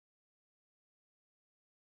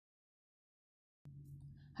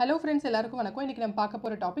Hello friends எல்லாருக்கும் வணக்கம். இன்றைக்கி நம்ம பார்க்க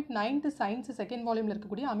போகிற டாபிக் 9th சயின்ஸ் செகண்ட் வால்யூமில்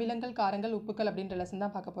இருக்கக்கூடிய அமிலங்கள் காரங்கள் உப்புக்கள் அப்படின்ற லெசன்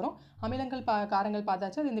தான் பார்க்க போகிறோம். அமிலங்கள் காரங்கள்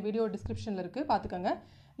பார்த்தாச்சு, அது இந்த வீடியோ டிஸ்கிரிப்ஷனில் இருக்குது, பார்த்துக்கோங்க.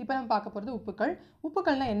 இப்போ நம்ம பார்க்க போகிறது உப்புக்கள்.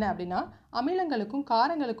 உப்புக்கள்னால் என்ன அப்படின்னா, அமிலங்களுக்கும்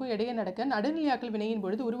காரங்களுக்கும் இடையே நடக்க நடுநிலையாக்கல் வினையின்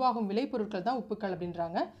பொழுது உருவாகும் விளைபொருட்கள் தான் உப்புக்கள்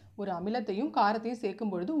அப்படின்றாங்க. ஒரு அமிலத்தையும் காரத்தையும்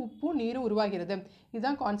சேர்க்கும் பொழுது உப்பும் நீரும் உருவாகிறது.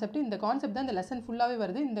 இதுதான் கான்செப்ட். இந்த கான்செப்ட் தான் இந்த லெசன் ஃபுல்லாகவே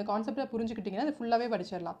வருது. இந்த கான்செப்டை புரிஞ்சுக்கிட்டிங்கன்னா அது ஃபுல்லாகவே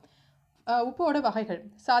படிச்சிடலாம். உப்போட வகைகள்,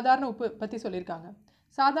 சாதாரண உப்பு பற்றி சொல்லியிருக்காங்க.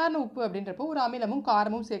 சாதாரண உப்பு அப்படின்றப்போ ஒரு அமிலமும்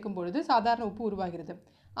காரமும் சேர்க்கும் பொழுது சாதாரண உப்பு உருவாகிறது.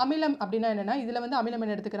 அமிலம் அப்படின்னா என்னென்னா, இதில் வந்து அமிலம்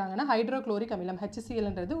என்ன எடுத்துக்கிறாங்கன்னா ஹைட்ரோக்ளோரிக் அமிலம்,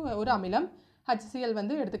 HClன்றது ஒரு அமிலம். HCl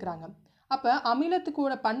வந்து எடுத்துக்கிறாங்க. அப்போ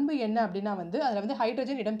அமிலத்துக்கூட பண்பு என்ன அப்படின்னா வந்து அதில் வந்து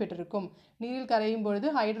ஹைட்ரஜன் இடம்பெற்றிருக்கும். நீரில் கரையும் பொழுது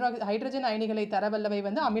ஹைட்ரஜன் அயனிகளை தரவல்லவை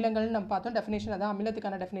வந்து அமிலங்கள்னு நம்ம பார்த்தோம். டெஃபினேஷன் அதான்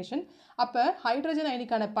அமிலத்துக்கான டெஃபினேஷன். அப்போ ஹைட்ரஜன்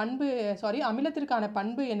அயனிக்கான பண்பு அமிலத்திற்கான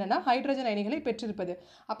பண்பு என்னென்னா ஹைட்ரஜன் அயனிகளை பெற்றிருப்பது.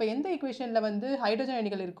 அப்போ எந்த ஈக்குவேஷனில் வந்து ஹைட்ரஜன்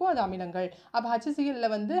அயனிகள் இருக்கோ அது அமிலங்கள். அப்போ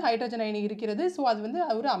HClல வந்து ஹைட்ரஜன் அயனி இருக்கிறது, ஸோ அது வந்து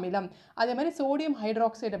ஒரு அமிலம். அதே மாதிரி சோடியம்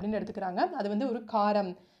ஹைட்ராக்சைடு அப்படின்னு எடுத்துக்கிறாங்க, அது வந்து ஒரு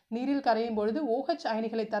காரம். நீரில் கரையும் பொழுது OH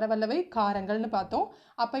அயனிகளை தரவல்லவை காரங்கள்னு பார்த்தோம்.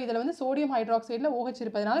 அப்போ இதில் வந்து சோடியம் ஹைட்ராக்சைடில் OH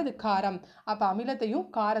இருப்பதனால இது காரம். அப்போ அமிலத்தையும்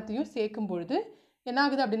காரத்தையும் சேர்க்கும் பொழுது என்ன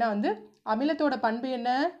ஆகுது அப்படின்னா வந்து அமிலத்தோட பண்பு என்ன,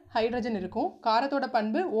 ஹைட்ரஜன் இருக்கும், காரத்தோட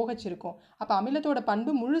பண்பு OH இருக்கும். அப்போ அமிலத்தோட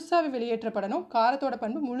பண்பு முழுசாக வெளியேற்றப்படணும், காரத்தோட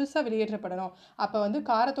பண்பு முழுசாக வெளியேற்றப்படணும். அப்போ வந்து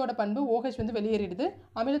காரத்தோட பண்பு OH வந்து வெளியேறிடுது,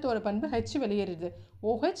 அமிலத்தோட பண்பு H வெளியேறிடுது.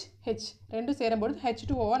 OH H ரெண்டும் சேரும்பொழுது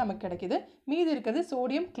H2O நமக்கு கிடைக்கிது. மீதி இருக்கிறது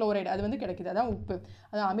சோடியம் குளோரைடு, அது வந்து கிடைக்கிது. அதான் உப்பு.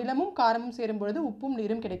 அது அமிலமும் காரமும் சேரும்பொழுது உப்பும்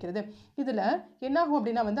நீரும் கிடைக்கிறது. இதில் என்னாகும்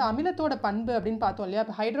அப்படின்னா வந்து அமிலத்தோட பண்பு அப்படின்னு பார்த்தோம் இல்லையா,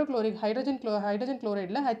 இப்போ ஹைட்ரஜன்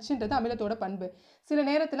குளோரைடில் Hன்றது அமிலத்தோட பண்பு. சில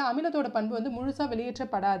நேரத்தில் அமிலத்தோட பண்பு வந்து முழுசாக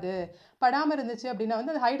வெளியேற்றப்படாது. படாமல் இருந்துச்சு அப்படின்னா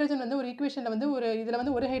வந்து அது ஹைட்ரஜன் வந்து ஒரு ஈக்குவேஷனில் வந்து இதில்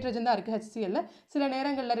வந்து ஒரு ஹைட்ரஜன் தான் இருக்குது HClல. சில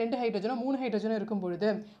நேரங்களில் 2 ஹைட்ரஜனோ 3 ஹைட்ரஜனோ இருக்கும் பொழுது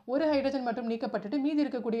ஒரு ஹைட்ரஜன் மட்டும் நீக்கப்பட்டுட்டு மீதி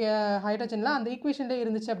இருக்கக்கூடிய ஹைட்ரஜன்லாம் அந்த ஈக்குவேஷன்லேயே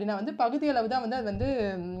இருந்துச்சு அப்படின்னா வந்து பகுதி அளவு தான் வந்து அது வந்து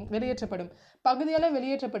வெளியேற்றப்படும். பகுதியளவு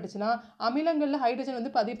வெளியேற்றப்பட்டுச்சுன்னா அமிலங்களில் ஹைட்ரஜன்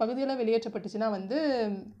வந்து பகுதியளவு வெளியேற்றப்பட்டுச்சுன்னா வந்து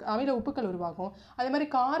அமில உப்புக்கள் உருவாகும். அதே மாதிரி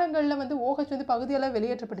காரங்களில் வந்து OH வந்து பகுதியளவு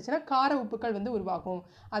வெளியேற்றப்பட்டுச்சுன்னா கார உப்புக்கள் வந்து உருவாகும்.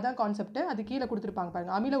 அதான் கான்செப்ட். அது கீழே கொடுத்துருப்பாங்க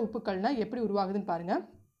பாருங்கள். அமில உப்புக்கள்னா எப்படி உருவாகுதுன்னு பாருங்கள்.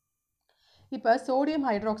 இப்போ சோடியம்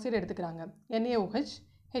ஹைட்ராக்சைடு எடுத்துக்கிறாங்க, NaOH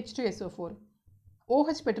H2SO4.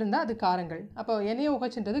 OH பெற்றிருந்தால் அது காரங்கள். அப்போ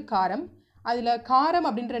NaOHன்றது காரம். அதில் காரம்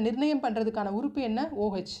அப்படின்ற நிர்ணயம் பண்ணுறதுக்கான உறுப்பு என்ன,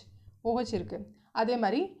 OH இருக்குது. அதே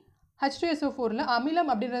மாதிரி H2SO4ல்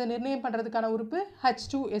அமிலம் அப்படின்றத நிர்ணயம் பண்ணுறதுக்கான உறுப்பு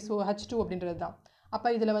H2 அப்படின்றது தான். அப்போ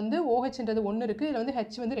இதில் வந்து OHன்றது 1 இருக்குது, இதில் வந்து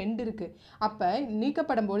H வந்து 2 இருக்குது. அப்போ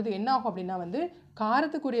நீக்கப்படும் பொழுது என்ன ஆகும் அப்படின்னா வந்து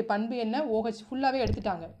காரத்துக்குரிய பண்பு என்ன, OH ஃபுல்லாகவே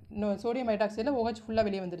எடுத்துட்டாங்க. சோடியம் ஹைட்ராக்சைடில் OH ஃபுல்லாக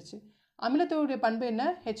வெளியே வந்துருச்சு. அமிலத்தோடைய பண்பு என்ன,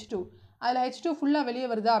 H2. அதில் H2 ஃபுல்லாக வெளியே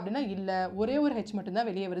வருதா அப்படின்னா இல்லை, ஒரே ஒரு H மட்டும்தான்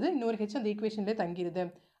வெளியே வருது, இன்னொரு H அந்த ஈக்குவேஷன்லேயே தங்கிடுது.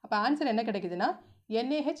 அப்போ ஆன்சர் என்ன கிடைக்குதுன்னா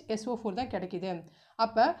NaHSO4 தான் கிடைக்குது.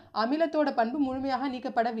 அப்போ அமிலத்தோட பண்பு முழுமையாக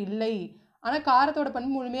நீக்கப்படவில்லை, ஆனால் காரத்தோட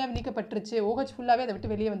பண்பு முழுமையாக நீக்கப்பட்டுருச்சு. OH ஃபுல்லாகவே அதை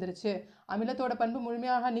விட்டு வெளியே வந்துருச்சு. அமிலத்தோட பண்பு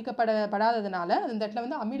முழுமையாக நீக்கப்படாததுனால அந்த இடத்துல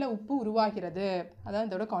வந்து அமில உப்பு உருவாகிறது. அதான்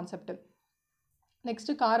இதோட கான்செப்ட்.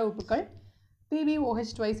 நெக்ஸ்ட்டு கார உப்புக்கள்.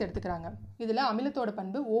 PbOH ட்வைஸ் எடுத்துக்கிறாங்க. இதில் அமிலத்தோட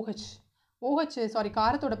பண்பு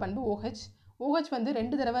காரத்தோட பண்பு OH வந்து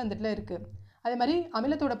 2 தடவை அந்த இடத்துல இருக்குது. அதே மாதிரி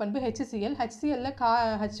அமிலத்தோட பண்பு HClல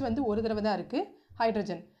H வந்து ஒரு தடவை தான் இருக்குது,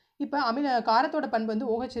 ஹைட்ரஜன். இப்போ காரத்தோட பண்பு வந்து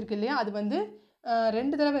OH இருக்குது இல்லையா, அது வந்து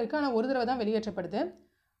 2 தடவை இருக்குது, ஆனால் ஒரு தடவை தான் வெளியேற்றப்படுது.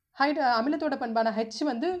 அமிலத்தோட பண்பான H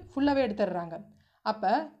வந்து ஃபுல்லாகவே எடுத்துடுறாங்க.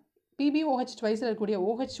 அப்போ PbOH ட்வைஸில் இருக்கக்கூடிய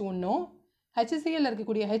OH ஒன்றும் HClல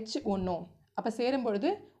இருக்கக்கூடிய H ஒன்றும் அப்போ சேரும் பொழுது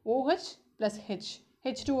OH + H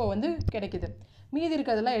H2O வந்து கிடைக்குது. மீதி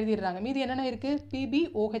இருக்கிறதெல்லாம் எழுதிடுறாங்க. மீதி என்னென்ன இருக்குது,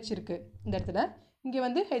 PbOH இருக்குது இந்த இடத்துல, இங்கே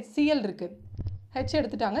வந்து HCl இருக்குது, H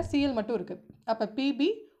எடுத்துட்டாங்க, Cl மட்டும் இருக்குது. அப்போ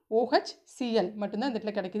PbOHCl மட்டும்தான் இந்த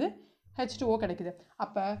இடத்துல கிடைக்குது, H2O கிடைக்குது.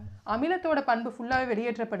 அப்போ அமிலத்தோட பண்பு ஃபுல்லாகவே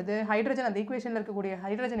வெளியேற்றப்படுது, ஹைட்ரஜன் அந்த ஈக்குவேஷனில் இருக்கக்கூடிய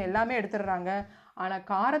ஹைட்ரஜன் எல்லாமே எடுத்துடுறாங்க. ஆனால்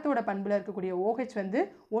காரத்தோட பண்பில் இருக்கக்கூடிய OH வந்து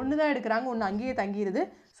ஒன்று தான் எடுக்கிறாங்க, ஒன்று அங்கேயே தங்கிடுது.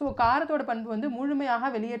 ஸோ காரத்தோட பண்பு வந்து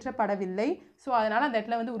முழுமையாக வெளியேற்றப்படவில்லை. ஸோ அதனால் அந்த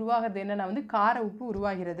இடத்துல வந்து உருவாகிறது என்னென்னா வந்து கார உப்பு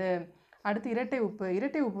உருவாகிறது. அடுத்து இரட்டை உப்பு.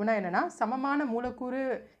 இரட்டை உப்புனா என்னென்னா, சமமான மூலக்கூறு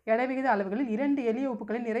எடைவிகித அளவுகளில் 2 எளிய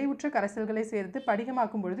உப்புக்களின் நிறைவுற்ற கரைசல்களை சேர்த்து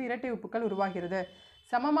படிகமாக்கும் பொழுது இரட்டை உப்புக்கள் உருவாகிறது.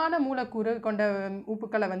 சமமான மூலக்கூறு கொண்ட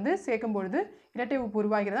உப்புக்களை வந்து சேர்க்கும் பொழுது இரட்டை உப்பு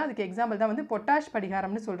உருவாகிறது. அதுக்கு எக்ஸாம்பிள் தான் வந்து பொட்டாஷ்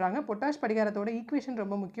படிகாரம்னு சொல்கிறாங்க. பொட்டாஷ் படிகாரத்தோட ஈக்குவேஷன்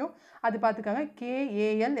ரொம்ப முக்கியம், அது பார்த்துக்காங்க.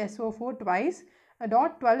 KAlSO4 ட்வைஸ்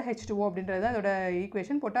 .12H2O அப்படின்றது தான் அதோட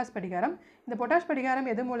ஈக்குவேஷன், பொட்டாஷ் படிகாரம். இந்த பொட்டாஷ் படிகாரம்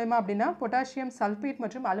எது மூலமா அப்படின்னா பொட்டாசியம் சல்ஃபேட்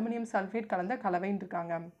மற்றும் அலுமினியம் சல்ஃபேட் கலந்த கலவைன்னு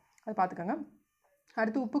இருக்காங்க, அது பார்த்துக்கோங்க.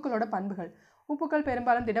 அடுத்து உப்புக்களோட பண்புகள். உப்புக்கள்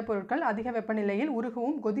பெரும்பாலும் திடப்பொருட்கள், அதிக வெப்பநிலையில்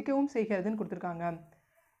உருகவும் கொதிக்கவும் செய்கிறதுன்னு கொடுத்துருக்காங்க.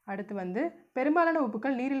 அடுத்து வந்து பெரும்பாலான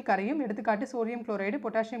உப்புக்கள் நீரில் கரையும். எடுத்துக்காட்டு sodium chloride,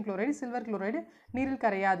 potassium chloride, silver chloride நீரில்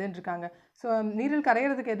கரையாதுன்னு இருக்காங்க. ஸோ நீரில்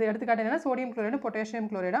கரையிறதுக்கு எடுத்துக்காட்டு என்னன்னா சோடியம் குளோரைடு, பொட்டாசியம்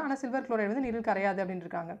குளோரைடு. ஆனால் சில்வர் குளோரைடு வந்து நீரில் கரையாது அப்படின்னு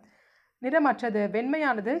இருக்காங்க. நிறமற்றது,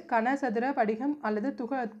 வெண்மையானது, கனசதுர படிகம் அல்லது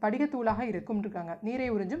படிகத்தூளாக இருக்கும் இருக்காங்க. நீரை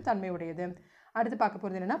உறிஞ்சும் தன்மையுடையது. அடுத்து பார்க்க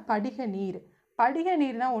போகிறது என்னென்னா படிக நீர். படிக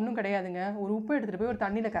நீர்னால் ஒன்றும் கிடையாதுங்க. ஒரு உப்பு எடுத்துகிட்டு போய் ஒரு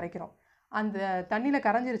தண்ணியில் கரைக்கிறோம். அந்த தண்ணியில்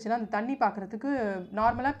கரைஞ்சிருச்சுன்னா அந்த தண்ணி பார்க்குறதுக்கு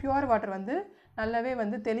நார்மலாக பியூர் வாட்டர் வந்து நல்லாவே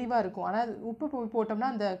வந்து தெளிவாக இருக்கும். ஆனால் உப்பு போட்டோம்னா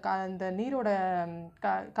அந்த நீரோட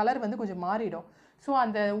கலர் வந்து கொஞ்சம் மாறிடும். ஸோ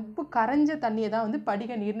அந்த உப்பு கரைஞ்ச தண்ணியை தான் வந்து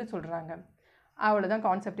படிக நீர்னு சொல்கிறாங்க. அவ்வளோதான்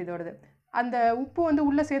கான்செப்ட் இதோடது. அந்த உப்பு வந்து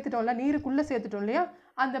உள்ளே சேர்த்துட்டோம்ல, நீருக்குள்ளே சேர்த்துட்டோம் இல்லையா,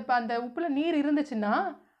 அந்த உப்பில் நீர் இருந்துச்சுன்னா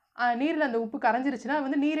நீரில் அந்த உப்பு கரைஞ்சிருச்சுன்னா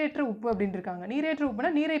வந்து நீரேற்ற உப்பு அப்படின்னு இருக்காங்க. நீரேற்ற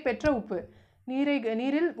உப்புனா நீரை பெற்ற உப்பு.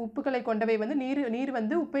 நீரில் உப்புக்களை கொண்டவை வந்து நீர்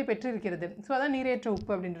வந்து உப்பை பெற்றிருக்கிறது. ஸோ அதான் நீரேற்ற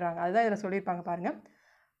உப்பு அப்படின்றாங்க. அதுதான் இதில் சொல்லியிருப்பாங்க பாருங்கள்.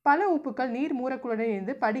 பல உப்புக்கள் நீர் மூலக்கூறுடன்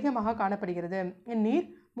இருந்து படிகமாக காணப்படுகிறது. இந்நீர்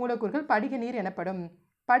மூலக்கூறுகள் படிக நீர் எனப்படும்.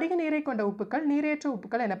 படிக நீரை கொண்ட உப்புக்கள் நீரேற்ற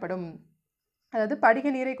உப்புக்கள் எனப்படும். அதாவது படிக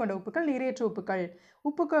நீரை கொண்ட உப்புக்கள் நீரேற்ற உப்புக்கள்.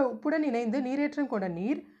 உப்புடன் இணைந்து நீரேற்றம் கொண்ட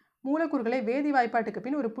நீர் மூலக்கூறுகளை வேதி வாய்ப்பாட்டுக்கு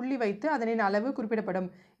பின் ஒரு புள்ளி வைத்து அதனின் அளவு குறிப்பிடப்படும்.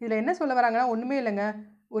 இதில் என்ன சொல்ல வராங்கன்னா ஒன்றுமே இல்லைங்க.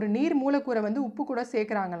 ஒரு நீர் மூலக்கூறை வந்து உப்பு கூட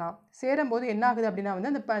சேர்க்குறாங்களாம். சேரும்போது என்ன ஆகுது அப்படின்னா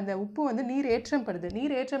வந்து அந்த உப்பு வந்து நீர் ஏற்றம் படுது.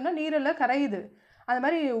 நீர் ஏற்றம்னா நீரில் கரையுது. அந்த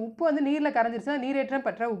மாதிரி உப்பு வந்து நீரில் கரைஞ்சிருச்சுன்னா நீரேற்றம்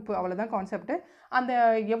பெற்ற உப்பு. அவ்வளோதான் கான்செப்ட். அந்த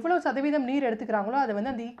எவ்வளோ சதவீதம் நீர் எடுத்துக்கிறாங்களோ அதை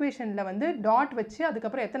வந்து அந்த ஈக்குவேஷனில் வந்து டாட் வச்சு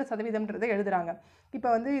அதுக்கப்புறம் எத்தனை சதவீதம்ன்றதை எழுதுகிறாங்க. இப்போ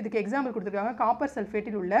வந்து இதுக்கு எக்ஸாம்பிள் கொடுத்துருக்காங்க. காப்பர்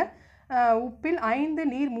சல்ஃபேட்டில் உள்ள உப்பில் 5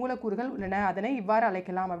 நீர் மூலக்கூறுகள் உள்ளன. அதனை இவ்வாறு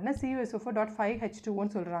அழைக்கலாம் அப்படின்னா CuSO4.5H2O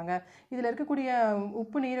சொல்கிறாங்க. இதில் இருக்கக்கூடிய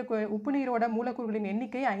உப்பு நீரோட மூலக்கூறுகளின்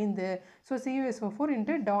எண்ணிக்கை 5. ஸோ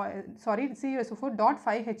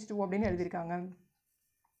CuSO4.5H2O அப்படின்னு எழுதியிருக்காங்க.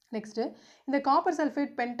 நெக்ஸ்ட்டு, இந்த காப்பர்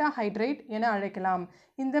சல்ஃபேட் பென்டாஹைட்ரேட் என அழைக்கலாம்.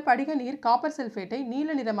 இந்த படிக நீர் காப்பர் சல்ஃபேட்டை நீல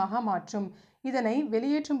நிறமாக மாற்றும். இதனை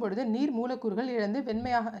வெளியேற்றும் பொழுது நீர் மூலக்கூறுகள் இழந்து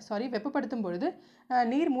வெப்பப்படுத்தும் பொழுது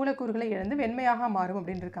நீர் மூலக்கூறுகளை இழந்து வெண்மையாக மாறும்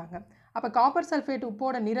அப்படின்னு இருக்காங்க. அப்போ காப்பர் சல்ஃபேட்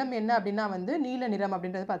உப்போட நிறம் என்ன அப்படின்னா வந்து நீல நிறம்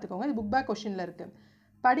அப்படின்றத பார்த்துக்கோங்க. இது புக் பேக் கொஸ்டினில் இருக்குது.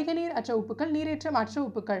 படிக நீர் அற்ற உப்புக்கள், நீரேற்றம் அற்ற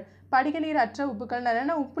உப்புக்கள். படிக நீர் அற்ற உப்புக்கள்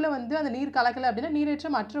என்னென்னா உப்பில் வந்து அந்த நீர் கலக்கலை அப்படின்னா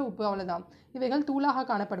நீரேற்றம் அற்ற உப்பு, அவ்வளோதான். இவைகள் தூளாக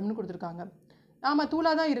காணப்படும்னு கொடுத்துருக்காங்க. ஆமாம்,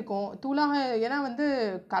 தூளாக தான் இருக்கும். தூளாக ஏன்னா வந்து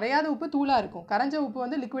கரையாத உப்பு தூளாக இருக்கும், கரைஞ்ச உப்பு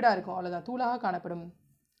வந்து லிக்விடாக இருக்கும், அவ்வளோதான், தூளாக காணப்படும்.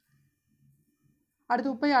 அடுத்து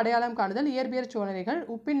உப்பை அடையாளம் காணுதல். இயற்பியல் சோதனைகள்.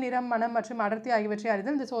 உப்பின் நிறம், மனம் மற்றும் அடர்த்தி ஆகியவற்றை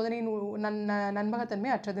அறிதல் இந்த சோதனையின்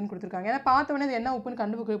நண்பகத்தன்மை அற்றதுன்னு கொடுத்துருக்காங்க. ஏன்னா பார்த்தோன்னே இது என்ன உப்புன்னு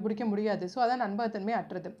கண்டுபிடிக்க முடியாது. ஸோ அதான் நண்பகத்தன்மை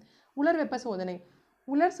அற்றது. உலர் வெப்ப சோதனை.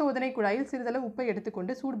 உலர் சோதனை குழாயில் சிறிதளவு உப்பை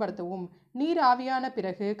எடுத்துக்கொண்டு சூடுபடுத்தவும். நீர் ஆவியான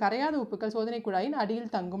பிறகு கரையாத உப்புக்கள் சோதனை குழாயின்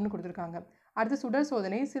அடியில் தங்கும்னு கொடுத்துருக்காங்க. அடுத்து சுடர்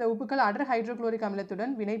சோதனை. சில உப்புக்கள் அடர் ஹைட்ரோகுளோரிக்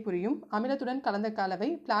அமிலத்துடன் வினை புரியும். அமிலத்துடன் கலந்த கலவை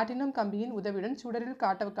பிளாட்டினம் கம்பியின் உதவியுடன் சுடரில்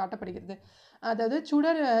காட்டப்படுகிறது. அதாவது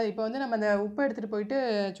சுடர் இப்போ வந்து நம்ம அந்த உப்பை எடுத்துகிட்டு போயிட்டு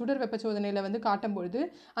சுடர் வெப்ப சோதனையில் வந்து காட்டும்பொழுது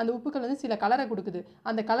அந்த உப்புக்கள் வந்து சில கலரை கொடுக்குது.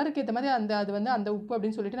 அந்த கலருக்கு ஏற்ற மாதிரி அது வந்து அந்த உப்பு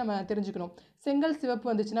அப்படின்னு சொல்லிட்டு நம்ம தெரிஞ்சுக்கணும். செங்கல் சிவப்பு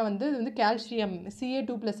வந்துச்சுன்னா வந்து இது வந்து கால்சியம்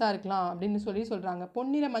Ca2+ இருக்கலாம் அப்படின்னு சொல்கிறாங்க.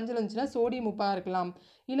 பொன்னிற மஞ்சள் வந்துச்சுன்னா சோடியம் உப்பாக இருக்கலாம்.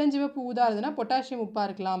 இளஞ்சிவப்பு ஊதா இருந்ததுன்னா பொட்டாசியம் உப்பாக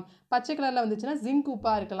இருக்கலாம். பச்சை கலரில் வந்துச்சுன்னா ஜிங்க்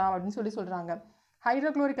உப்பாக இருக்கலாம் அப்படின்னு சொல்கிறாங்க.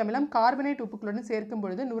 ஹைட்ரோகுளோரிக் அமிலம் கார்பனேட் உப்புக்களுடன் சேர்க்கும்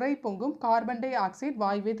பொழுது நுரை பொங்கும் கார்பன் டை ஆக்சைடு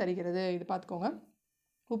வாயுவை தருகிறது. இது பார்த்துக்கோங்க.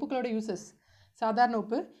 உப்புக்களோட யூசஸ். சாதாரண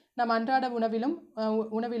உப்பு நம் அன்றாட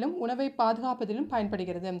உணவிலும் உணவை பாதுகாப்பதிலும்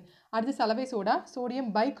பயன்படுகிறது. அடுத்து சலவை சோடா. Sodium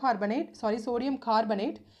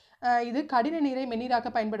carbonate. இது கடின நீரை மென்னீராக்க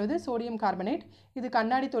பயன்படுவது சோடியம் கார்பனேட். இது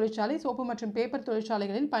கண்ணாடி தொழிற்சாலை, சோப்பு மற்றும் பேப்பர்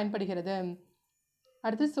தொழிற்சாலைகளில் பயன்படுகிறது.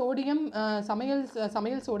 அடுத்து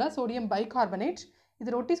சமையல் சோடா சோடியம் பைகார்பனேட். இது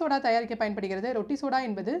ரொட்டி சோடா தயாரிக்க பயன்படுகிறது. ரொட்டி சோடா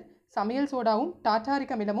என்பது சமையல் சோடாவும்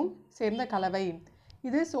டாட்டாரிக் அமிலமும் சேர்ந்த கலவை.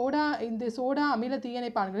 இந்த சோடா அமில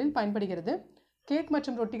தீயணைப்பான்களில் பயன்படுகிறது. கேக்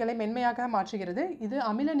மற்றும் ரொட்டிகளை மென்மையாக மாற்றுகிறது. இது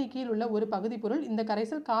அமில நீக்கியில் உள்ள ஒரு பகுதி பொருள். இந்த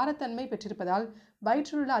கரைசல் காரத்தன்மை பெற்றிருப்பதால்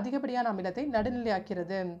வயிற்றில் உள்ள அதிகப்படியான அமிலத்தை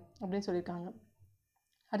நடுநிலையாக்கிறது அப்படின்னு சொல்லியிருக்காங்க.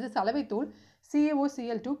 அடுத்து சலவைத்தூள்.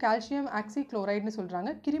 CaOCl2 கால்சியம் ஆக்சிக்ளோரைடுன்னு சொல்கிறாங்க.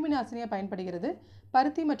 கிருமி நாசினியாக பயன்படுகிறது.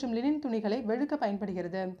 பருத்தி மற்றும் லினின் துணிகளை வெளுக்க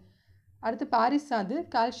பயன்படுகிறது. அடுத்து பாரிஸ் சாந்து.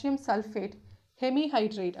 கால்சியம் சல்ஃபேட்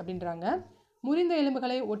ஹெமிஹைட்ரேட் அப்படின்றாங்க. முறிந்த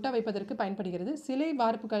எலும்புகளை ஒட்ட வைப்பதற்கு பயன்படுகிறது.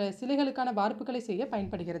 சிலைகளுக்கான வார்ப்புகளை செய்ய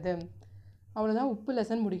பயன்படுகிறது. அவ்வளோதான், உப்பு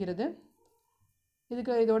லெசன் முடிகிறது.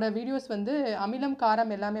 இதோட வீடியோஸ் வந்து அமிலம்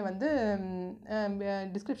காரம் எல்லாமே வந்து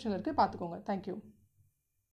டிஸ்கிரிப்ஷனில் இருக்குது, பார்த்துக்கோங்க. தேங்க்யூ.